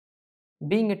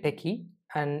Being a techie,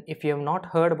 and if you have not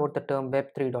heard about the term Web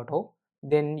 3.0,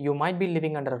 then you might be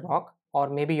living under a rock, or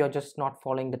maybe you're just not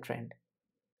following the trend.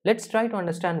 Let's try to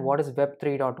understand what is Web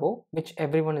 3.0, which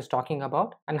everyone is talking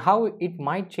about, and how it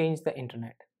might change the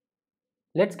internet.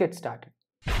 Let's get started.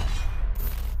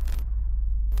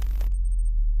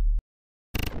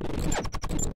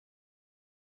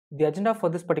 The agenda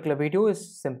for this particular video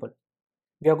is simple.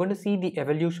 We are going to see the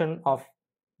evolution of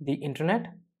the internet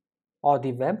or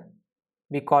the web.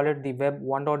 We call it the web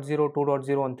 1.0,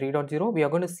 2.0 and 3.0. We are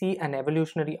going to see an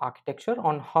evolutionary architecture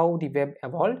on how the web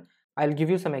evolved. I'll give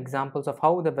you some examples of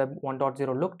how the web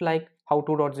 1.0 looked like, how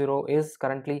 2.0 is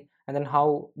currently, and then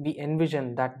how we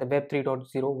envision that the web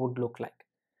 3.0 would look like.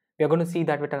 We are going to see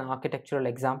that with an architectural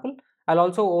example. I'll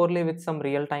also overlay with some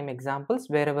real-time examples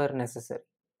wherever necessary,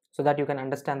 so that you can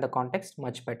understand the context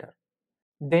much better.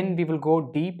 Then we will go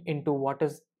deep into what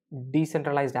is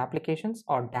decentralized applications,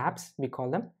 or dapps we call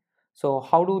them. So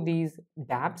how do these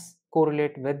dapps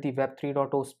correlate with the web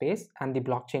 3.0 space and the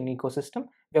blockchain ecosystem?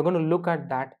 We are going to look at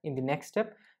that in the next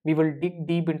step. We will dig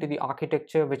deep into the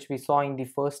architecture which we saw in the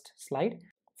first slide.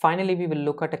 Finally, we will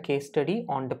look at a case study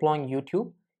on deploying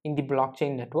YouTube in the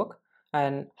blockchain network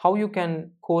and how you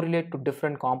can correlate to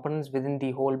different components within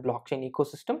the whole blockchain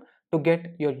ecosystem to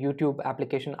get your YouTube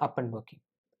application up and working.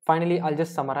 Finally, I'll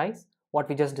just summarize what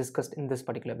we just discussed in this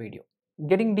particular video.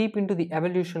 Getting deep into the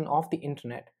evolution of the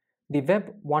internet, the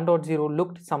web 1.0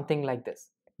 looked something like this.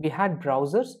 We had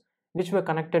browsers which were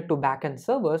connected to backend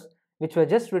servers which were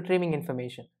just retrieving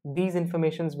information. These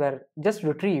informations were just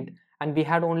retrieved and we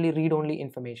had only read-only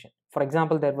information. For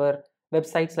example, there were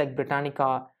websites like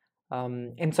Britannica,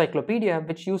 Encyclopedia,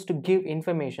 which used to give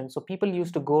information. So people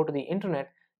used to go to the internet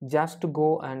just to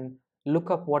go and look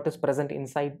up what is present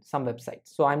inside some websites.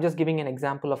 So I'm just giving an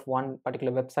example of one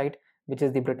particular website, which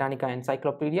is the Britannica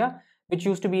Encyclopedia, which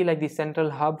used to be like the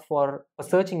central hub for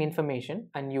searching information,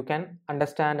 and you can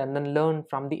understand and then learn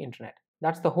from the internet.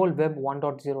 That's the whole web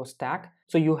 1.0 stack.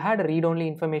 So you had read-only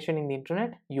information in the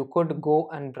internet. You could go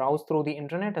and browse through the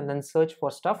internet and then search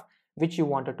for stuff which you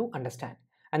wanted to understand.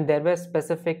 And there were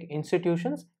specific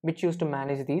institutions which used to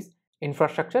manage these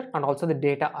infrastructure and also the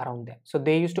data around them. So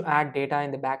they used to add data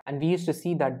in the back and we used to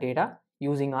see that data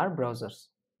using our browsers.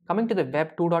 Coming to the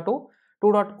web 2.0,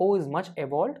 2.0 is much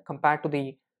evolved compared to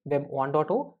the web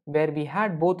 1.0, where we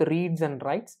had both reads and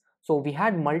writes. So we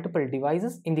had multiple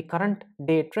devices in the current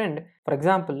day trend. For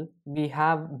example, we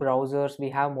have browsers,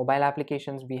 we have mobile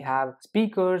applications, we have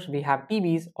speakers, we have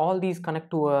TVs. All these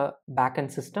connect to a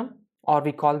backend system, or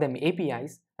we call them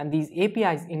APIs. And these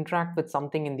APIs interact with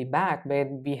something in the back where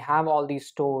we have all these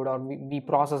stored, or we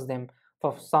process them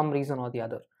for some reason or the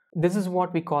other. This is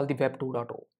what we call the web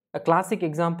 2.0. A classic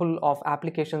example of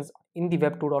applications in the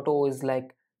web 2.0 is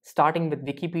like starting with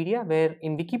Wikipedia, where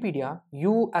in Wikipedia,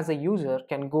 you as a user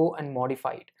can go and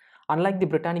modify it. Unlike the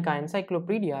Britannica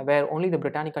Encyclopedia, where only the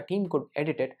Britannica team could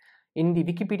edit it, in the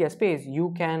Wikipedia space,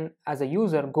 you can as a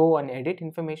user go and edit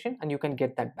information and you can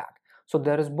get that back. So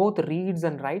there is both reads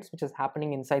and writes which is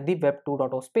happening inside the web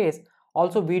 2.0 space.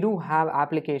 Also, we do have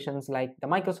applications like the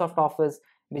Microsoft Office,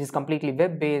 which is completely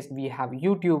web-based. We have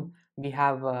YouTube, we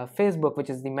have Facebook, which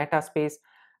is the meta space,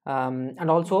 and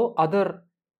also other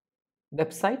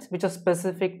websites which are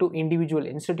specific to individual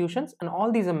institutions, and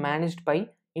all these are managed by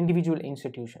individual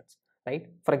institutions, right?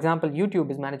 For example,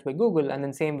 YouTube is managed by Google, and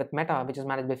then same with Meta, which is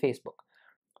managed by Facebook.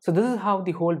 So this is how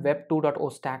the whole web 2.0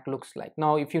 stack looks like.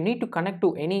 Now, if you need to connect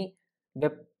to any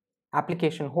web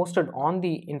application hosted on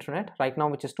the internet right now,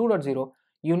 which is 2.0,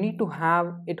 you need to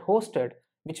have it hosted,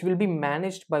 which will be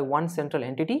managed by one central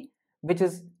entity, which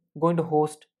is going to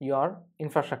host your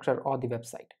infrastructure or the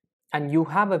website. And you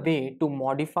have a way to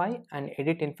modify and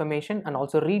edit information and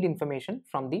also read information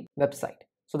from the website.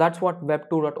 So that's what web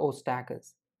 2.0 stack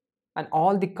is. And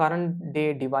all the current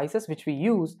day devices which we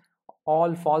use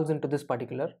all falls into this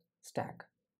particular stack.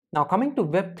 Now coming to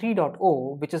web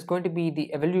 3.0, which is going to be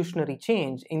the evolutionary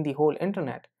change in the whole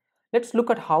internet, let's look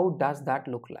at how does that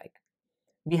look like.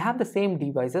 We have the same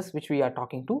devices which we are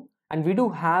talking to, and we do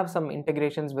have some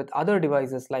integrations with other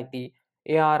devices like the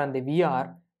AR and the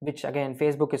VR, which again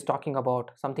Facebook is talking about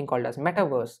something called as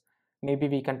metaverse. Maybe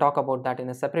we can talk about that in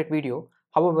a separate video.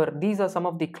 However, these are some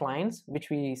of the clients which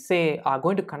we say are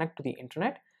going to connect to the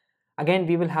internet. Again,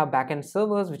 we will have backend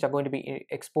servers which are going to be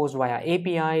exposed via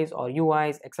APIs or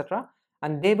UIs, etc.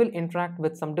 And they will interact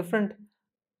with some different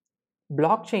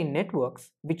blockchain networks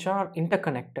which are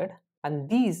interconnected. And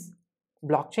these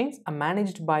blockchains are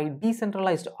managed by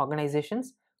decentralized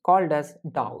organizations called as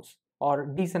DAOs, or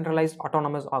decentralized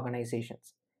autonomous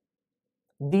organizations.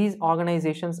 These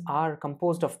organizations are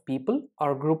composed of people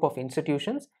or group of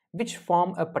institutions which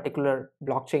form a particular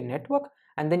blockchain network,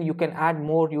 and then you can add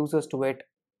more users to it,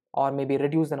 or maybe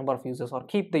reduce the number of users, or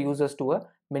keep the users to a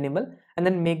minimal, and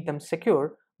then make them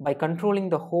secure by controlling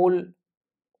the whole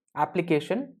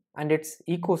application and its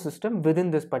ecosystem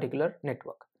within this particular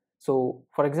network. So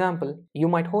for example, you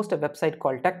might host a website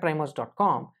called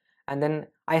techprimers.com, and then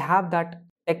I have that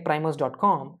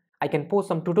techprimers.com. I can post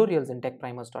some tutorials in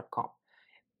techprimers.com.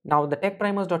 Now the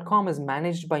techprimers.com is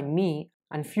managed by me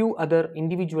and few other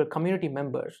individual community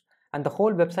members, and the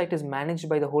whole website is managed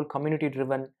by the whole community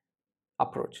driven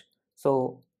approach.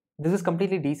 So this is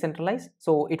completely decentralized,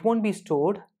 so it won't be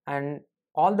stored, and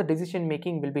all the decision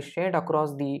making will be shared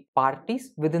across the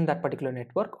parties within that particular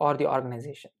network or the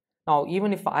organization. Now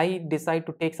even if I decide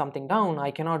to take something down,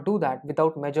 I cannot do that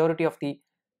without majority of the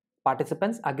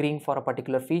participants agreeing for a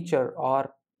particular feature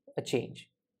or a change.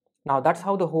 Now that's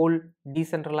how the whole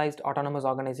decentralized autonomous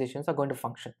organizations are going to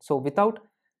function. So without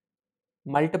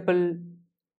multiple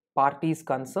parties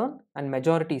concern and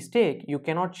majority stake, you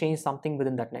cannot change something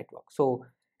within that network. So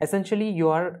essentially you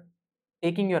are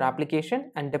taking your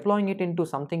application and deploying it into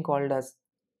something called as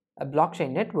a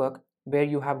blockchain network, where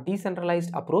you have decentralized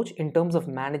approach in terms of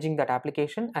managing that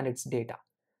application and its data.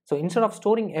 So instead of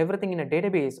storing everything in a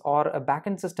database or a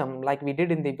backend system like we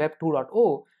did in the Web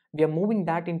 2.0, we are moving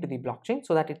that into the blockchain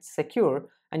so that it's secure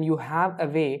and you have a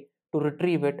way to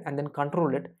retrieve it and then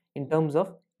control it in terms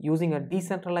of using a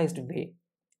decentralized way.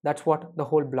 That's what the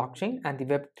whole blockchain and the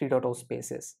Web 3.0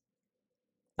 space is.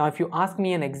 Now, if you ask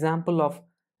me an example of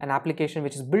an application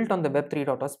which is built on the Web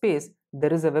 3.0 space,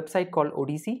 there is a website called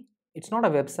Odyssey. It's not a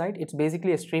website, it's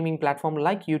basically a streaming platform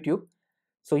like YouTube.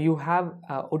 So you have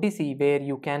Odyssey, where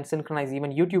you can synchronize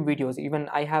even YouTube videos. Even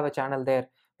I have a channel there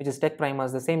which is Tech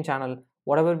Primers, the same channel.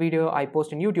 Whatever video I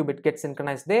post in YouTube, it gets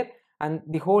synchronized there, and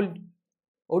the whole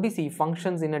Odyssey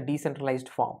functions in a decentralized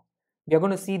form. We are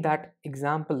going to see that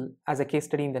example as a case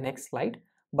study in the next slide.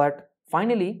 But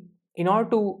finally, in order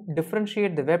to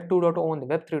differentiate the Web 2.0 and the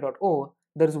Web 3.0,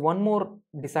 there is one more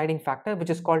deciding factor,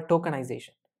 which is called tokenization.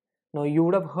 Now, you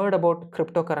would have heard about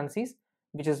cryptocurrencies,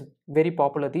 which is very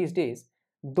popular these days.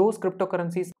 Those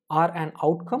cryptocurrencies are an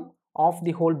outcome of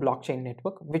the whole blockchain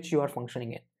network which you are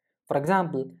functioning in. For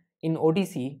example, in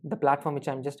Odyssey, the platform which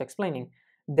I'm just explaining,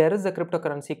 there is a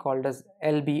cryptocurrency called as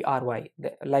LBRY,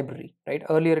 the library, right?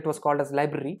 Earlier it was called as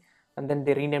library, and then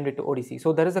they renamed it to Odyssey.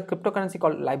 So there is a cryptocurrency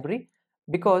called library,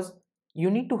 because you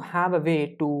need to have a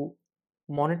way to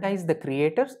monetize the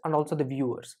creators and also the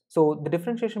viewers. So the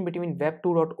differentiation between Web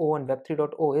 2.0 and Web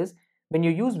 3.0 is, when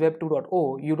you use Web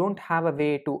 2.0, you don't have a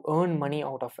way to earn money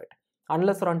out of it.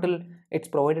 Unless or until it's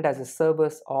provided as a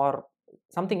service or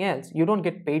something else, you don't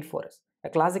get paid for it. A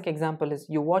classic example is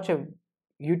you watch a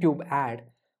YouTube ad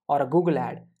or a Google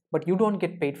ad, but you don't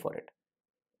get paid for it.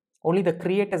 Only the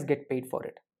creators get paid for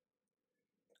it.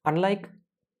 Unlike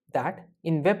that,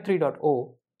 in Web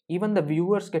 3.0, even the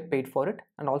viewers get paid for it,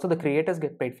 and also the creators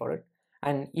get paid for it,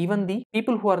 and even the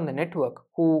people who are in the network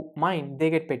who mine, they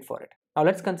get paid for it. Now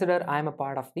let's consider I am a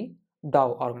part of the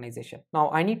DAO organization. Now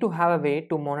I need to have a way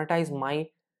to monetize my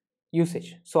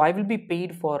usage. So I will be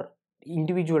paid for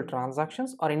individual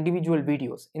transactions or individual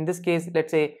videos. In this case,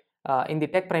 let's say in the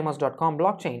techprimers.com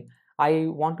blockchain, I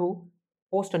want to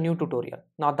post a new tutorial.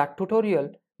 Now that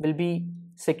tutorial will be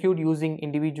secured using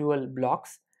individual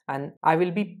blocks, and I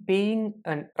will be paying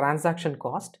a transaction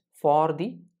cost for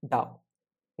the DAO.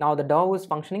 Now the DAO is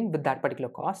functioning with that particular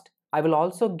cost. I will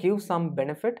also give some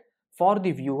benefit for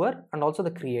the viewer and also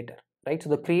the creator, right? So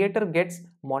the creator gets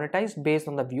monetized based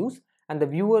on the views, and the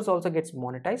viewers also gets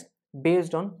monetized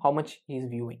based on how much he is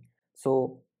viewing.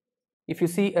 So if you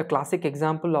see a classic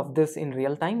example of this in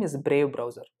real time is Brave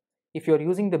browser. If you're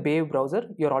using the Brave browser,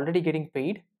 you're already getting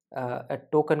paid a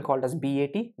token called as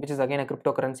BAT, which is again a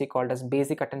cryptocurrency called as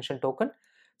basic attention token.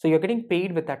 So you're getting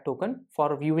paid with that token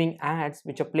for viewing ads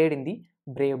which are played in the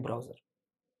Brave browser.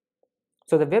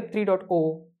 So the Web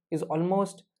 3.0 is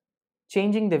almost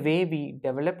changing the way we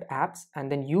developed apps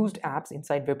and then used apps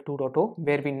inside Web 2.0,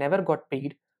 where we never got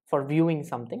paid for viewing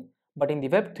something. But in the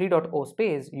Web 3.0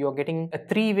 space, you're getting a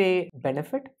three-way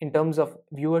benefit in terms of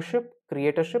viewership,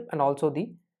 creatorship, and also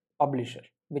the publisher,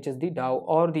 which is the DAO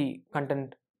or the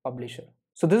content publisher.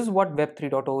 So this is what Web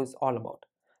 3.0 is all about.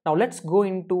 Now let's go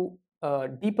into a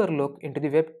deeper look into the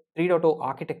Web 3.0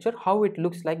 architecture, how it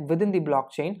looks like within the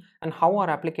blockchain, and how our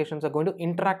applications are going to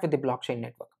interact with the blockchain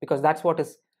network, because that's what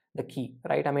is the key,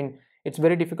 right? I mean, it's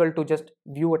very difficult to just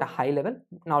view at a high level.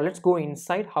 Now let's go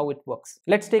inside how it works.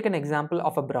 Let's take an example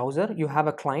of a browser. You have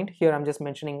a client here. I'm just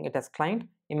mentioning it as client.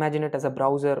 Imagine it as a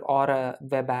browser or a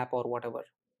web app or whatever.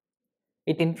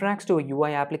 It interacts to a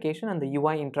UI application, and the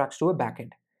UI interacts to a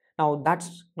backend. Now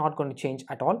that's not going to change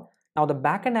at all. Now the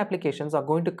backend applications are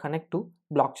going to connect to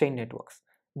blockchain networks.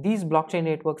 These blockchain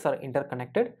networks are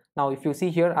interconnected. Now if you see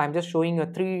here, I'm just showing a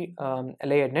three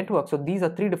layered network. So these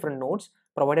are three different nodes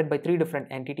provided by three different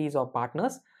entities or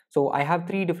partners. So I have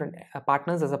three different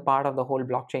partners as a part of the whole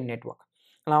blockchain network.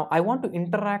 Now I want to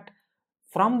interact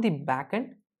from the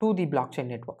backend to the blockchain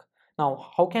network.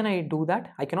 Now how can I do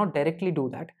that? I cannot directly do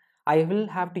that. I will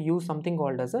have to use something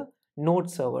called as a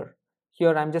node server.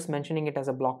 Here I'm just mentioning it as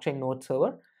a blockchain node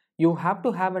server. You have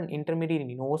to have an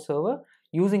intermediary node server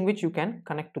using which you can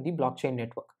connect to the blockchain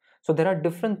network. So there are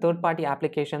different third-party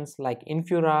applications like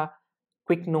Infura,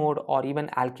 QuickNode, or even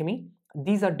Alchemy.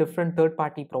 These are different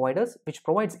third-party providers which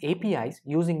provides APIs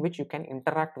using which you can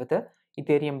interact with a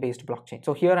Ethereum based blockchain.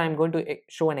 So here I am going to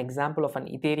show an example of an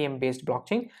Ethereum based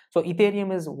blockchain. So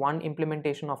Ethereum is one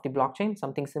implementation of the blockchain,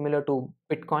 something similar to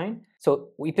Bitcoin. So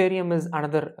Ethereum is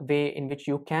another way in which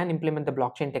you can implement the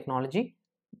blockchain technology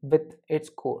with its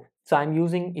core. So I'm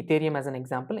using Ethereum as an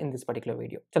example in this particular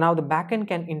video. So now the backend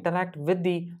can interact with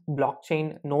the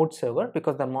blockchain node server,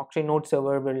 because the blockchain node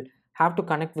server will have to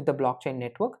connect with the blockchain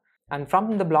network, and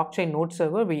from the blockchain node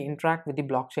server we interact with the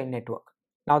blockchain network.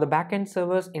 Now the backend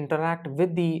servers interact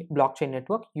with the blockchain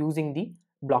network using the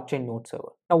blockchain node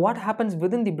server. Now what happens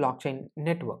within the blockchain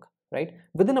network, right?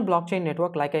 Within a blockchain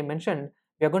network, like I mentioned,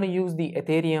 we are going to use the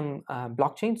Ethereum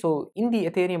blockchain. So in the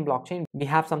Ethereum blockchain, we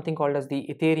have something called as the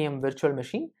Ethereum virtual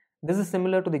machine. This is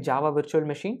similar to the Java virtual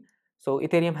machine. So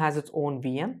Ethereum has its own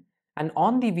VM, and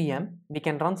on the VM, we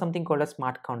can run something called as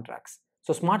smart contracts.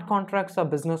 So smart contracts are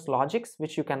business logics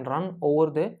which you can run over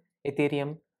the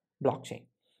Ethereum blockchain.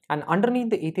 And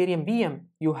underneath the Ethereum VM,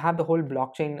 you have the whole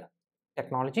blockchain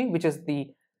technology, which is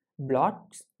the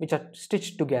blocks which are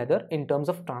stitched together in terms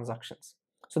of transactions.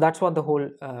 So that's what the whole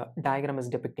diagram is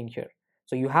depicting here.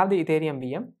 So you have the Ethereum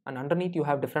VM, and underneath you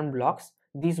have different blocks.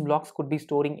 These blocks could be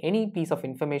storing any piece of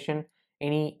information,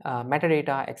 any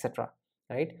metadata, etc.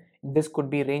 Right? This could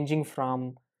be ranging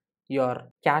from your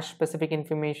cache specific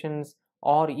informations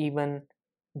or even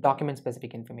document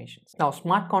specific informations. Now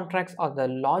smart contracts are the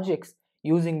logics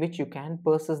using which you can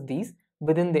process these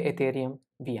within the Ethereum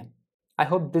VM. I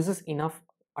hope this is enough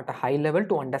at a high level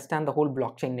to understand the whole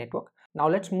blockchain network. Now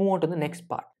let's move on to the next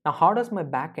part. Now how does my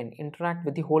backend interact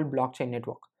with the whole blockchain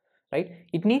network, right?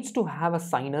 It needs to have a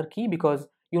signer key, because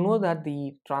you know that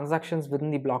the transactions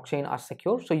within the blockchain are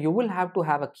secure. So you will have to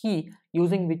have a key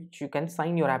using which you can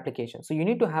sign your application. So you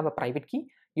need to have a private key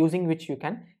using which you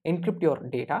can encrypt your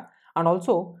data. And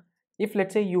also, if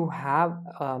let's say you have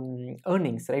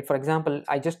earnings, right? For example,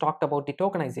 I just talked about the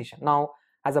tokenization. Now,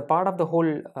 as a part of the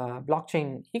whole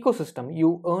blockchain ecosystem,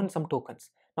 you earn some tokens.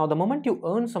 Now, the moment you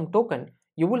earn some token,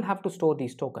 you will have to store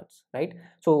these tokens, right?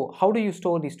 So how do you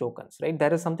store these tokens, right?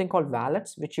 There is something called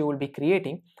wallets which you will be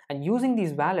creating, and using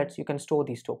these wallets you can store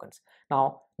these tokens.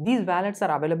 Now these wallets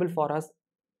are available for us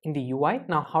in the UI.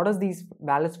 Now how does these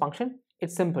wallets function?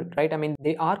 It's simple, right? I mean,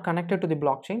 they are connected to the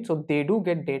blockchain, so they do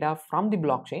get data from the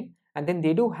blockchain, and then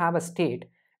they do have a state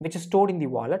which is stored in the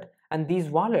wallet, and these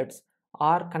wallets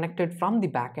are connected from the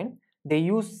backend. They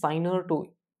use signer to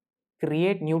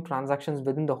create new transactions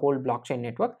within the whole blockchain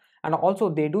network, and also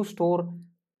they do store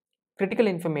critical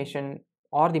information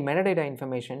or the metadata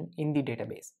information in the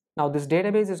database. Now this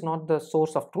database is not the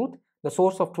source of truth. The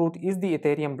source of truth is the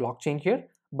Ethereum blockchain here,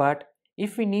 but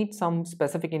if we need some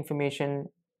specific information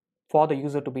for the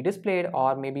user to be displayed,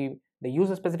 or maybe the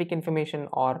user specific information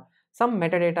or some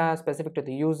metadata specific to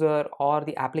the user or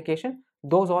the application,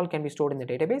 those all can be stored in the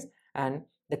database, and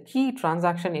the key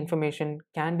transaction information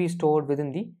can be stored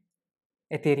within the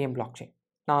Ethereum blockchain.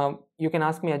 Now you can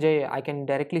ask me, Ajay, I can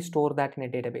directly store that in a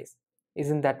database.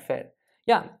 Isn't that fair?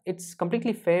 Yeah, it's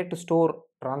completely fair to store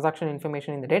transaction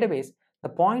information in the database. The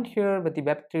point here with the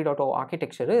Web 3.0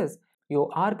 architecture is you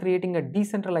are creating a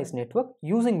decentralized network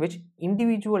using which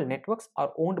individual networks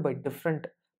are owned by different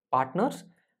partners,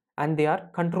 and they are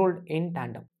controlled in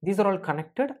tandem. These are all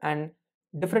connected, and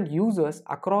different users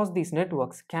across these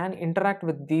networks can interact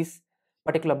with these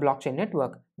particular blockchain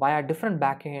network via different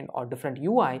backend or different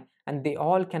UI, and they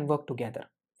all can work together.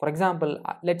 For example,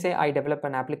 let's say I develop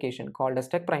an application called as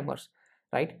Tech Primers,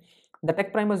 right? The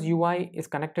Tech Primers UI is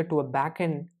connected to a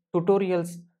backend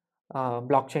tutorials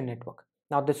blockchain network.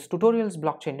 Now this tutorials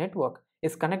blockchain network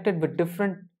is connected with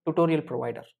different tutorial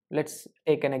providers. Let's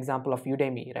take an example of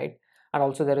Udemy, right? And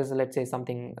also there is, let's say, some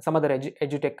other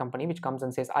edutech company which comes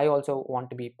and says, I also want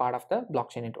to be part of the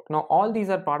blockchain network. Now all these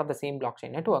are part of the same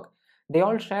blockchain network. They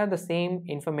all share the same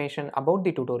information about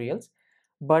the tutorials,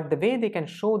 but the way they can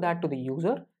show that to the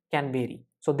user can vary.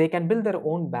 So they can build their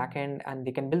own backend and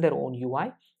they can build their own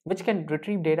UI, which can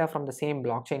retrieve data from the same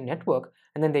blockchain network,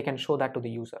 and then they can show that to the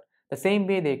user. The same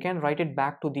way they can write it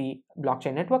back to the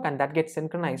blockchain network, and that gets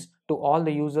synchronized to all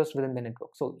the users within the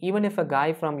network. So even if a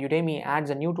guy from Udemy adds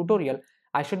a new tutorial,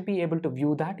 I should be able to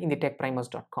view that in the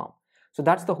techprimers.com. So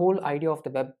that's the whole idea of the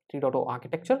Web 3.0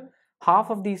 architecture.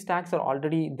 Half of these stacks are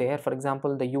already there. For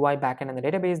example, the UI backend and the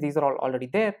database, these are all already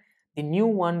there. The new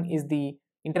one is the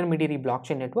intermediary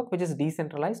blockchain network, which is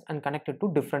decentralized and connected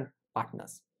to different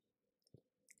partners.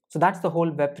 So that's the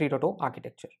whole Web 3.0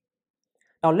 architecture.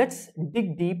 Now let's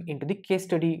dig deep into the case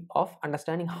study of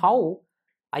understanding how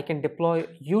I can deploy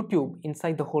YouTube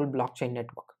inside the whole blockchain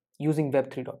network using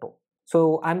Web 3.0.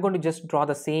 So I'm going to just draw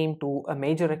the same to a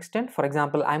major extent. For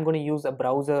example, I'm going to use a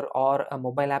browser or a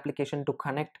mobile application to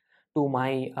connect to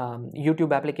my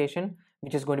YouTube application,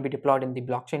 which is going to be deployed in the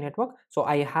blockchain network. So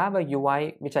I have a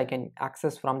UI which I can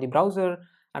access from the browser,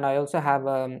 and I also have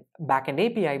a backend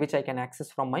API which I can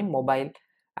access from my mobile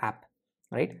app.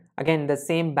 Right? Again, the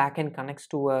same backend connects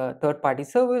to a third-party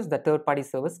service. The third-party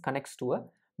service connects to a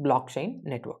blockchain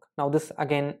network. Now this,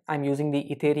 again, I'm using the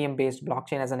Ethereum-based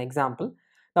blockchain as an example.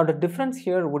 Now the difference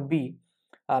here would be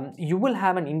you will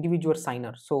have an individual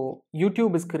signer. So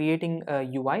YouTube is creating a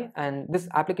UI, and this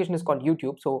application is called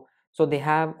YouTube. So they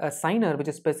have a signer which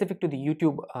is specific to the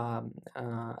YouTube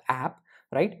app,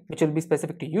 right? Which will be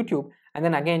specific to YouTube. And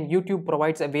then again, YouTube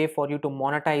provides a way for you to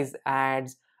monetize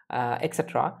ads,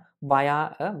 etc. via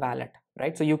a wallet,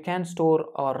 right? So you can store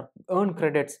or earn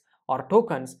credits or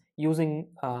tokens using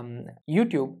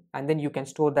YouTube, and then you can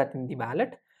store that in the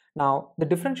wallet. Now the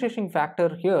differentiating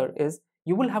factor here is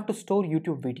you will have to store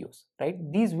YouTube videos, right?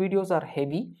 These videos are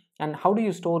heavy, and how do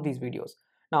you store these videos?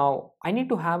 Now I need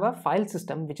to have a file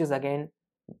system which is again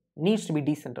needs to be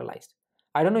decentralized.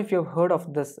 I don't know if you have heard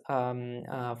of this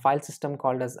file system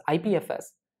called as IPFS.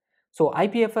 So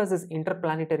IPFS is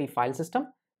interplanetary file system.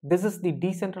 This is the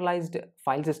decentralized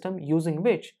file system using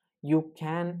which you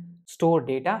can store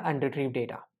data and retrieve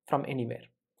data from anywhere.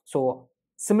 So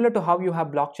similar to how you have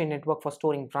blockchain network for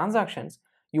storing transactions,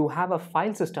 you have a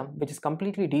file system which is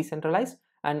completely decentralized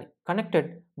and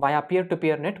connected via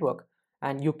peer-to-peer network,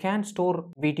 and you can store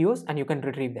videos and you can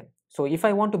retrieve them. So if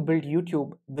I want to build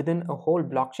YouTube within a whole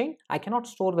blockchain, I cannot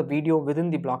store the video within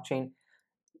the blockchain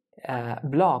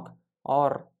block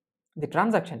or the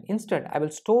transaction. Instead, I will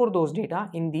store those data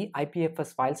in the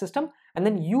IPFS file system and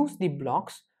then use the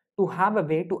blocks to have a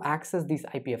way to access these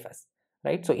IPFS,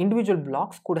 right? So individual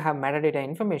blocks could have metadata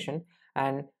information,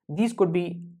 and these could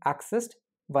be accessed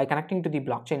by connecting to the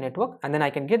blockchain network, and then I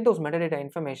can get those metadata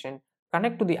information,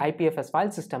 connect to the IPFS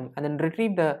file system, and then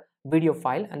retrieve the video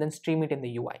file and then stream it in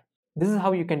the UI. This is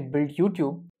how you can build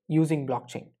YouTube using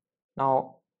blockchain.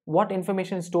 Now, what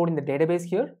information is stored in the database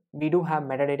here? We do have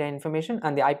metadata information,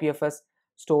 and the IPFS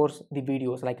stores the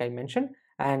videos like I mentioned.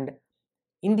 And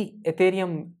in the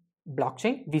Ethereum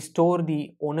blockchain, we store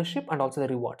the ownership and also the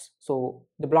rewards. So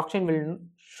the blockchain will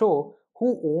show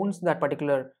who owns that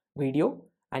particular video,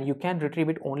 and you can retrieve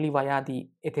it only via the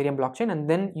Ethereum blockchain and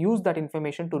then use that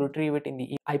information to retrieve it in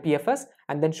the IPFS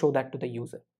and then show that to the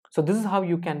user. So this is how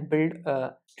you can build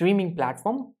a streaming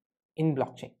platform in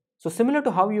blockchain. So similar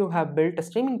to how you have built a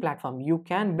streaming platform, you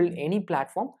can build any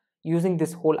platform using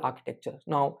this whole architecture.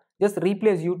 Now just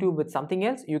replace YouTube with something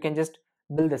else, you can just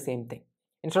build the same thing.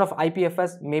 Instead of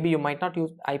IPFS, maybe you might not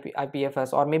use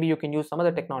IPFS, or maybe you can use some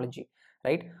other technology,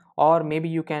 right? Or maybe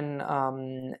you can,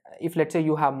 if let's say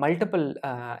you have multiple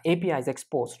APIs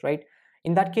exposed, right?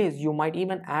 In that case, you might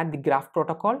even add the Graph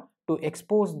protocol to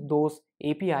expose those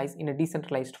APIs in a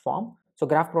decentralized form. So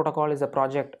Graph protocol is a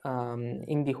project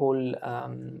in the whole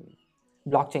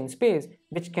blockchain space,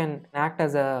 which can act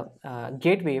as a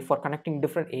gateway for connecting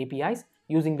different APIs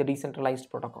using the decentralized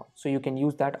protocol. So you can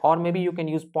use that, or maybe you can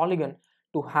use Polygon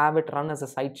to have it run as a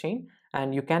side chain,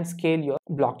 and you can scale your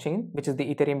blockchain, which is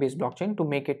the Ethereum based blockchain, to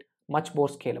make it much more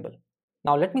scalable.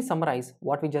 Now let me summarize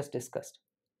what we just discussed.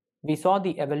 We saw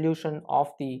the evolution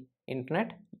of the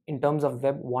internet in terms of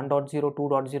Web 1.0,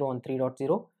 2.0 and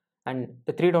 3.0, and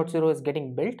the 3.0 is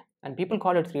getting built, and people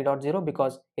call it 3.0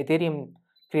 because Ethereum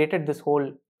created this whole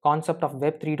concept of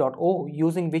Web 3.0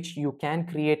 using which you can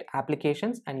create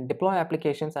applications and deploy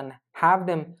applications and have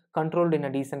them controlled in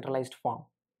a decentralized form.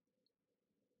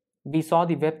 We saw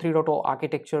the Web 3.0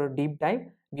 architecture deep dive.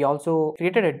 We also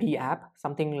created a DApp,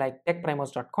 something like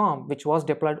techprimers.com, which was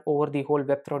deployed over the whole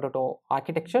Web 3.0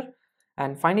 architecture.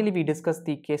 And finally, we discussed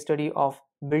the case study of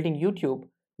building YouTube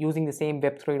using the same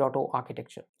Web 3.0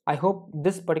 architecture. I hope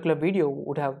this particular video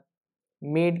would have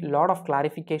made a lot of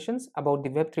clarifications about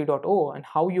the Web 3.0 and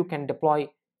how you can deploy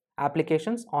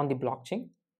applications on the blockchain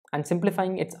and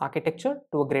simplifying its architecture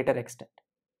to a greater extent.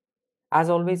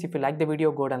 As always, if you like the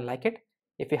video, go ahead and like it.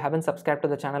 If you haven't subscribed to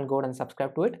the channel, go ahead and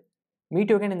subscribe to it. Meet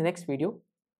you again in the next video.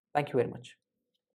 Thank you very much.